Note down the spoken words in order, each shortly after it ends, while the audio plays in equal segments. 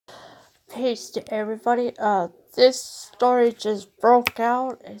Peace to everybody. This story just broke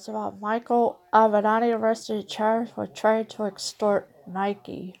out. It's about Michael Avenatti arrested and charged with trying to extort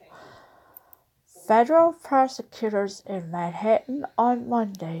Nike. Federal prosecutors in Manhattan on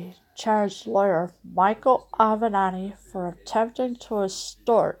Monday charged lawyer Michael Avenatti for attempting to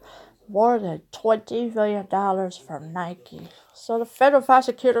extort more than $20 million from Nike. So the federal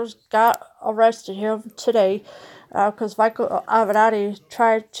prosecutors arrested him today because Michael Avenatti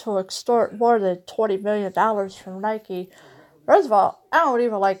tried to extort more than $20 million from Nike. First of all, I don't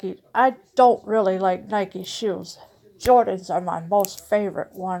even like it. I don't really like Nike shoes. Jordans are my most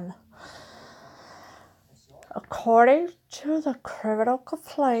favorite one. According to the criminal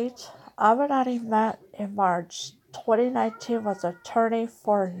complaint, Avenatti met in March 2019 with an attorney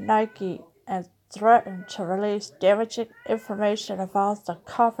for Nike and threatened to release damaging information about the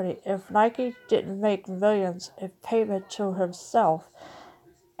company if Nike didn't make millions in payment to himself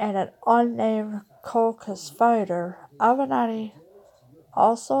and an unnamed co-conspirator. Avenatti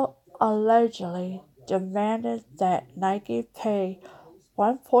also allegedly demanded that Nike pay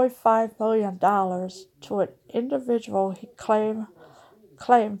 $1.5 million to an individual he claimed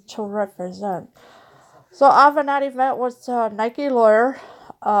to represent. So Avenatti met with a Nike lawyer.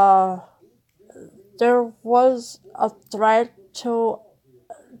 There was a threat to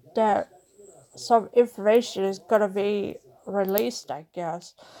that some information is going to be released, I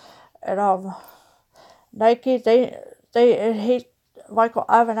guess. And Nike, he Michael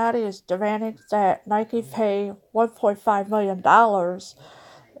Avenatti is demanding that Nike pay $1.5 million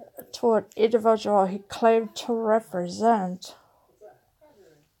to an individual he claimed to represent.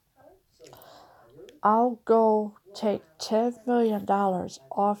 I'll go take $10 million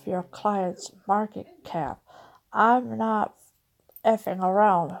off your client's market cap. I'm not effing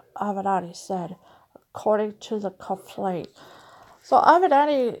around, Avenatti said, according to the complaint. So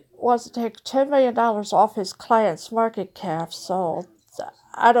Avenatti wants to take $10 million off his client's market cap, so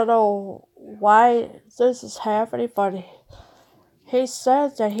I don't know why this is happening, but he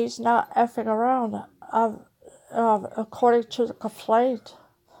said that he's not effing around, according to the complaint.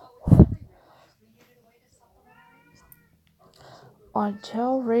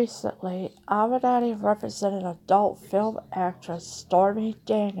 Until recently, Avenatti represented adult film actress Stormy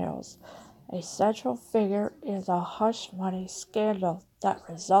Daniels, a central figure in the hush money scandal that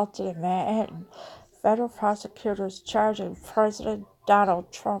resulted in Manhattan federal prosecutors charging President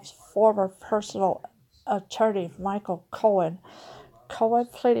Donald Trump's former personal attorney Michael Cohen. Cohen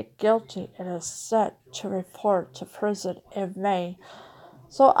pleaded guilty and is set to report to prison in May.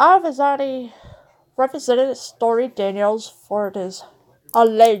 So Avenatti represented Stormy Daniels for this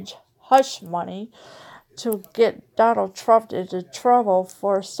alleged hush money to get Donald Trump into trouble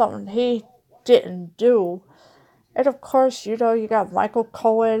for something he didn't do. And of course, you got Michael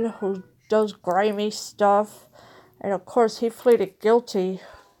Cohen who does grimy stuff. And of course, he pleaded guilty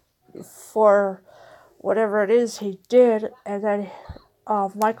for whatever it is he did. And then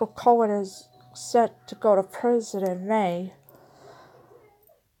Michael Cohen is set to go to prison in May.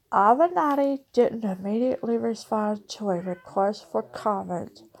 Avenatti didn't immediately respond to a request for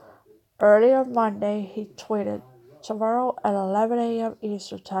comment. Earlier Monday, he tweeted, "Tomorrow at 11 a.m.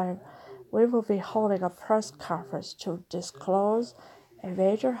 Eastern Time, we will be holding a press conference to disclose a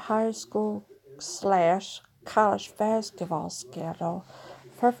major high school/college basketball scandal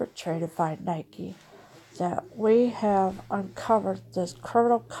perpetrated by Nike. That we have uncovered this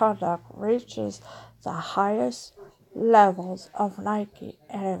criminal conduct reaches the highest levels of Nike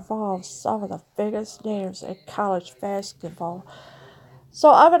and involves some of the biggest names in college basketball."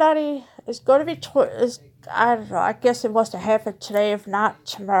 So Avenatti is going to be, I don't know, I guess it must have happened today, if not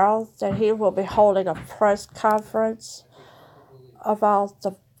tomorrow, that he will be holding a press conference about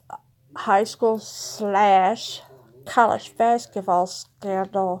the high school/college basketball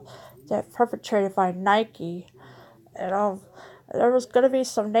scandal that perpetrated by Nike. And there was going to be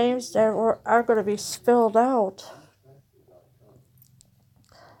some names that are going to be spilled out.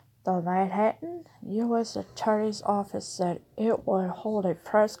 The Manhattan U.S. Attorney's Office said it would hold a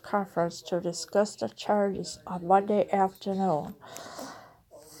press conference to discuss the charges on Monday afternoon.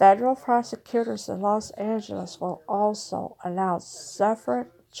 Federal prosecutors in Los Angeles will also announce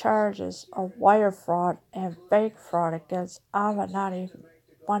separate charges of wire fraud and bank fraud against Avenatti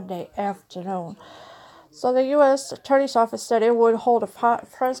Monday afternoon. So the U.S. Attorney's Office said it would hold a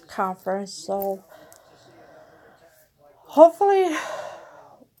press conference, so hopefully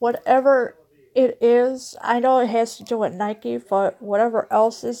whatever it is, I know it has to do with Nike, but whatever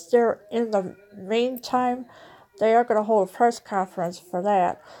else is there in the meantime, they are going to hold a press conference for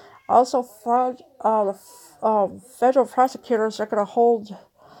that. Also, the federal prosecutors are going to hold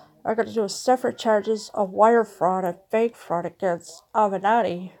are going to do separate charges of wire fraud and bank fraud against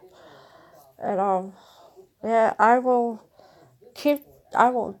Avenatti. And yeah, keep I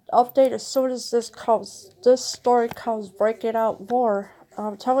will update as soon as this story comes breaking out more.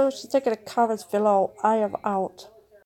 Tell me what you think in the comments below. I am out.